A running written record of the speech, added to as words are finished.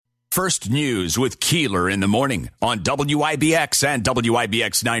First News with Keeler in the morning on WIBX and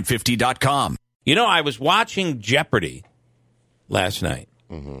WIBX950.com. You know, I was watching Jeopardy last night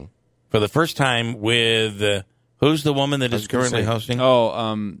for the first time with, who's the woman that is currently hosting?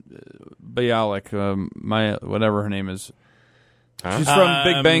 Bialik, whatever her name is. She's from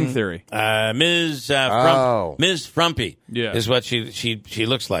Big Bang Theory. Ms. Frumpy is what she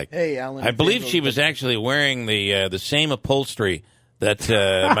looks like. Hey, Alan. I believe she was actually wearing the same upholstery that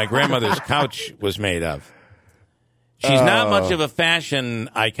my grandmother's couch was made of. She's not much of a fashion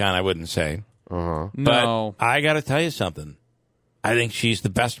icon, I wouldn't say. No. But I got to tell you something. I think she's the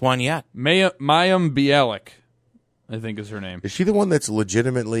best one yet. Mayim Bialik, I think is her name. Is she the one that's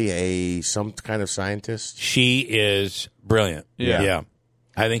legitimately some kind of scientist? She is brilliant. Yeah.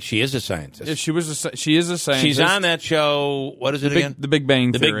 I think she is a scientist. If she is a scientist. She's on that show. What is it again? The Big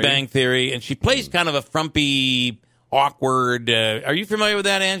Bang Theory. The Big Bang Theory, and she plays kind of a frumpy, awkward. Are you familiar with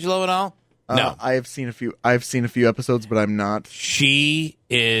that, Angelo, at all? No, I've seen a few episodes, but I'm not. She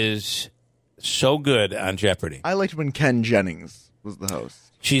is so good on Jeopardy. I liked when Ken Jennings was the host.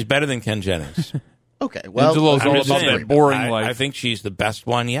 She's better than Ken Jennings. Okay, well, Angelo's all about that boring life. I think she's the best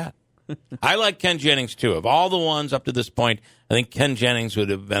one yet. I like Ken Jennings, too. Of all the ones up to this point, I think Ken Jennings would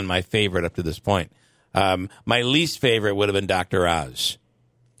have been my favorite up to this point. My least favorite would have been Dr. Oz.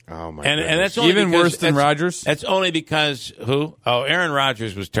 Oh, my and that's only even worse than Rogers? That's only because, who? Oh, Aaron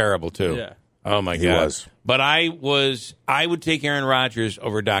Rodgers was terrible, too. Yeah. Oh, my God. He was. But I would take Aaron Rodgers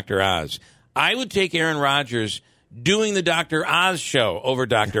over Dr. Oz. I would take Aaron Rodgers doing the Dr. Oz show over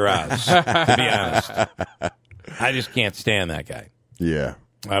Dr. Oz, to be honest. I just can't stand that guy. Yeah.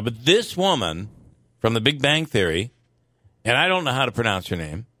 But this woman from the Big Bang Theory, and I don't know how to pronounce her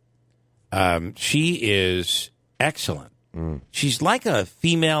name, she is excellent. She's like a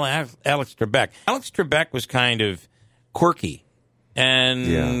female Alex Trebek. Alex Trebek was kind of quirky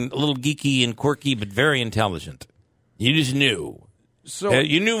and a little geeky and quirky, but very intelligent. You just knew. So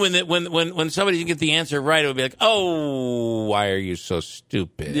You knew when somebody didn't get the answer right, it would be like, "Oh, why are you so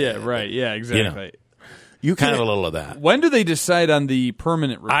stupid?" Yeah, right. Yeah, exactly. You know, you kind of a little of that. When do they decide on the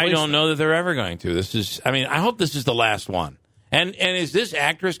permanent replacement? I don't know that they're ever going to. I hope this is the last one. And is this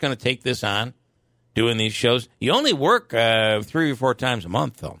actress going to take this on, doing these shows? You only work 3 or 4 times a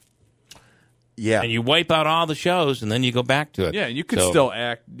month, though. Yeah. And you wipe out all the shows, and then you go back to it. Yeah, you could still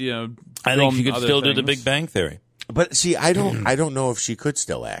act, I think she could still do things. the Big Bang Theory. But see, I don't know if she could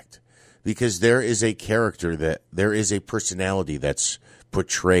still act, because there is a personality that's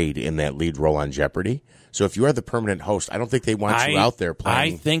portrayed in that lead role on Jeopardy. So if you are the permanent host, I don't think they want you out there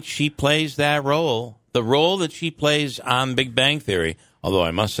playing. I think she plays that role, the role that she plays on Big Bang Theory. Although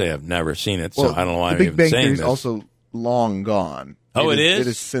I must say I've never seen it, so I don't know why I'm Big even Bang saying Theory this. is also long gone. Oh, it is? It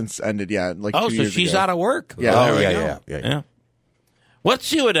has since ended. Yeah, like 2 so years she's ago. out of work. Yeah. There Oh, we yeah, go. yeah. Let's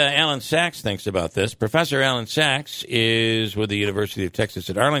see what Alan Sachs thinks about this. Professor Alan Sachs is with the University of Texas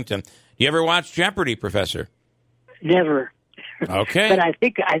at Arlington. You ever watch Jeopardy, Professor? Never. Okay. But I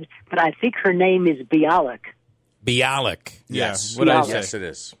think her name is Bialik. Bialik. Yes. What did I say? Yes, it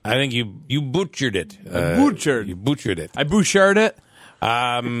is. I think you butchered it. Butchered. You butchered it. I bouchard it.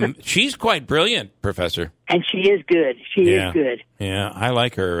 She's quite brilliant, Professor. And she is good. She is good. Yeah, I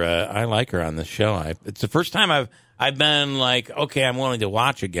like her. I like her on this show. It's the first time I've been like, okay, I'm willing to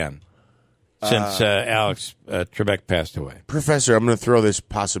watch again since Alex Trebek passed away. Professor, I'm going to throw this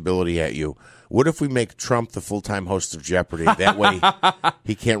possibility at you. What if we make Trump the full-time host of Jeopardy? That way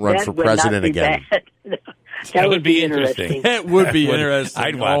he can't run That for would president not be again. bad. That would be interesting. It would be interesting.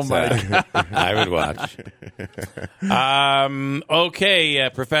 I'd watch oh my that. I would watch. Okay,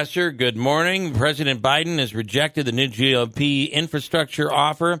 Professor, good morning. President Biden has rejected the new GOP infrastructure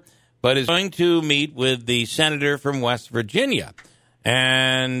offer, but is going to meet with the senator from West Virginia.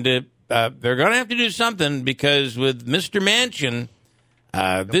 And they're going to have to do something because with Mr. Manchin,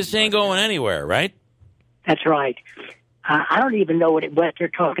 this ain't going anywhere, right? That's right. I don't even know what they're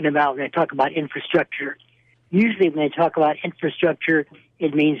talking about when they talk about infrastructure. Usually when they talk about infrastructure,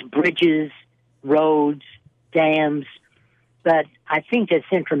 it means bridges, roads, dams. But I think that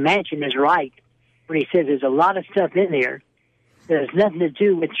Senator Manchin is right when he says there's a lot of stuff in there that has nothing to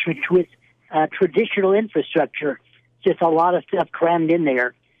do with traditional infrastructure. Just a lot of stuff crammed in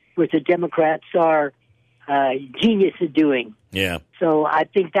there, which the Democrats are genius at doing. Yeah. So I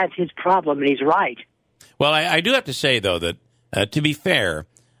think that's his problem, and he's right. Well, I do have to say, though, that to be fair,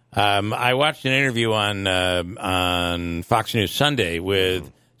 I watched an interview on Fox News Sunday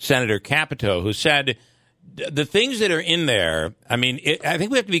with Senator Capito, who said the things that are in there, I mean, I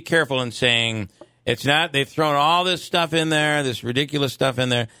think we have to be careful in saying it's not, they've thrown all this stuff in there, this ridiculous stuff in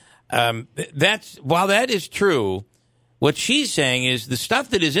there. While that is true, What she's saying is the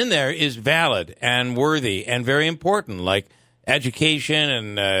stuff that is in there is valid and worthy and very important, like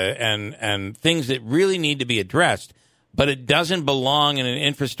education and things that really need to be addressed. But it doesn't belong in an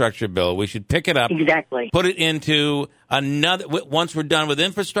infrastructure bill. We should pick it up, Exactly. put it into another. Once we're done with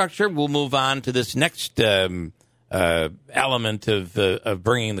infrastructure, we'll move on to this next element of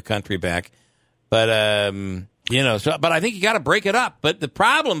bringing the country back. But but I think you got to break it up. But the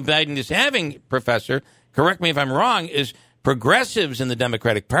problem Biden is having, Professor, correct me if I'm wrong, is progressives in the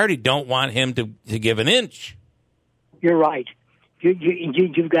Democratic Party don't want him to give an inch. You're right.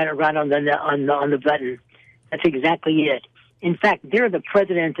 You've got it right on the button. That's exactly it. In fact, they're the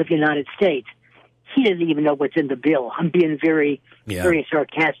president of the United States. He doesn't even know what's in the bill. I'm being very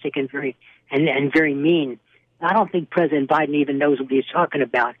sarcastic and very mean. I don't think President Biden even knows what he's talking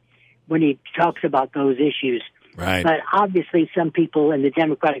about when he talks about those issues. Right. But obviously, some people in the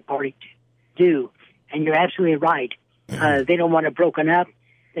Democratic Party do, and you're absolutely right. They don't want it broken up.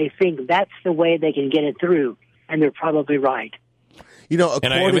 They think that's the way they can get it through, and they're probably right.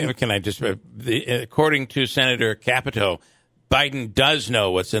 According to Senator Capito, Biden does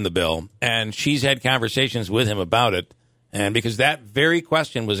know what's in the bill, and she's had conversations with him about it. And because that very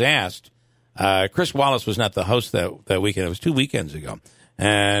question was asked, Chris Wallace was not the host that weekend. It was 2 weekends ago.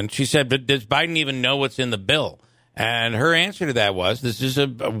 And she said, but does Biden even know what's in the bill? And her answer to that was, this is a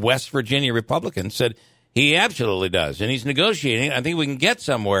West Virginia Republican, said he absolutely does. And he's negotiating. I think we can get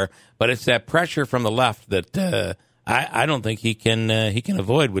somewhere, but it's that pressure from the left that I don't think he can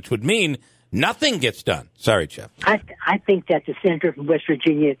avoid, which would mean nothing gets done. Sorry, Jeff. I think that the senator from West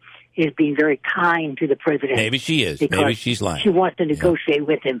Virginia is being very kind to the president. Maybe she is. Maybe she's lying. She wants to negotiate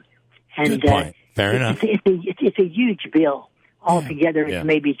with him. And, good point. Fair enough. It's a huge bill. Altogether, it's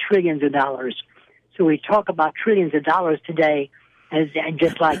maybe trillions of dollars. So we talk about trillions of dollars today, and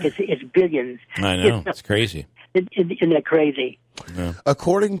just like it's billions. I know. It's crazy. Isn't that crazy? Yeah.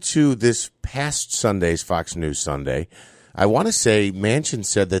 According to this past Sunday's Fox News Sunday, I want to say Manchin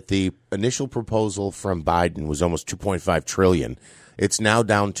said that the initial proposal from Biden was almost $2.5 trillion. It's now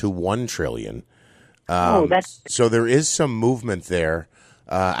down to $1 trillion. So there is some movement there,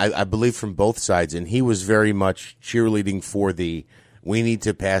 I believe, from both sides. And he was very much cheerleading for we need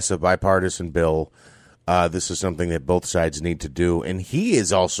to pass a bipartisan bill. This is something that both sides need to do. And he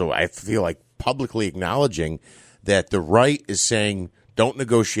is also, I feel like, publicly acknowledging that the right is saying don't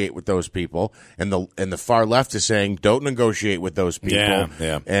negotiate with those people, and the far left is saying don't negotiate with those people.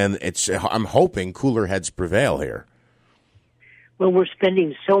 Yeah. And I'm hoping cooler heads prevail here. Well, we're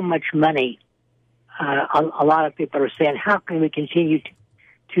spending so much money. A lot of people are saying, how can we continue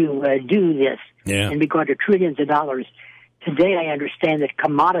to do this in regard to trillions of dollars? Today, I understand that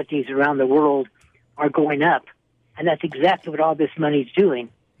commodities around the world are going up, and that's exactly what all this money is doing.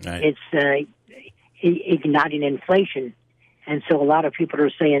 Right. It's igniting inflation. And so a lot of people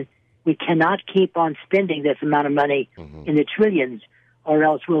are saying we cannot keep on spending this amount of money in the trillions, or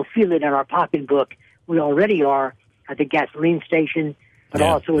else we'll feel it in our pocketbook. We already are at the gasoline station, but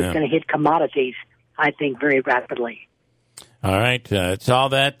also it's going to hit commodities, I think, very rapidly. All right. It's all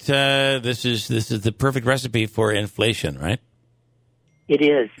that. This is the perfect recipe for inflation, right? It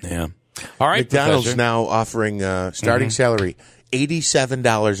is. Yeah. All right, McDonald's Professor. now offering starting salary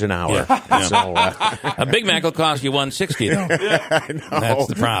 $87 an hour. Yeah. So, a Big Mac will cost you $160, though. I know. That's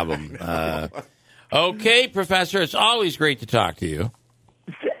the problem. Okay, Professor, it's always great to talk to you.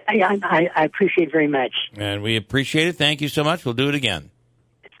 I appreciate it very much. And we appreciate it. Thank you so much. We'll do it again.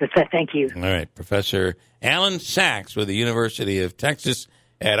 Thank you. All right, Professor Alan Sachs with the University of Texas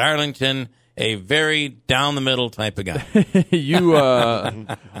at Arlington, a very down-the-middle type of guy.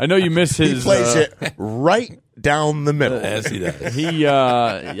 I know you miss his... He plays it right down the middle. Yes, he does.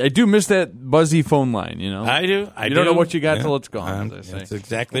 I do miss that buzzy phone line, you know? I do. You don't know what you got till it's gone, as I say. That's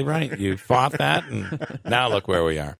exactly right. You fought that, and now look where we are.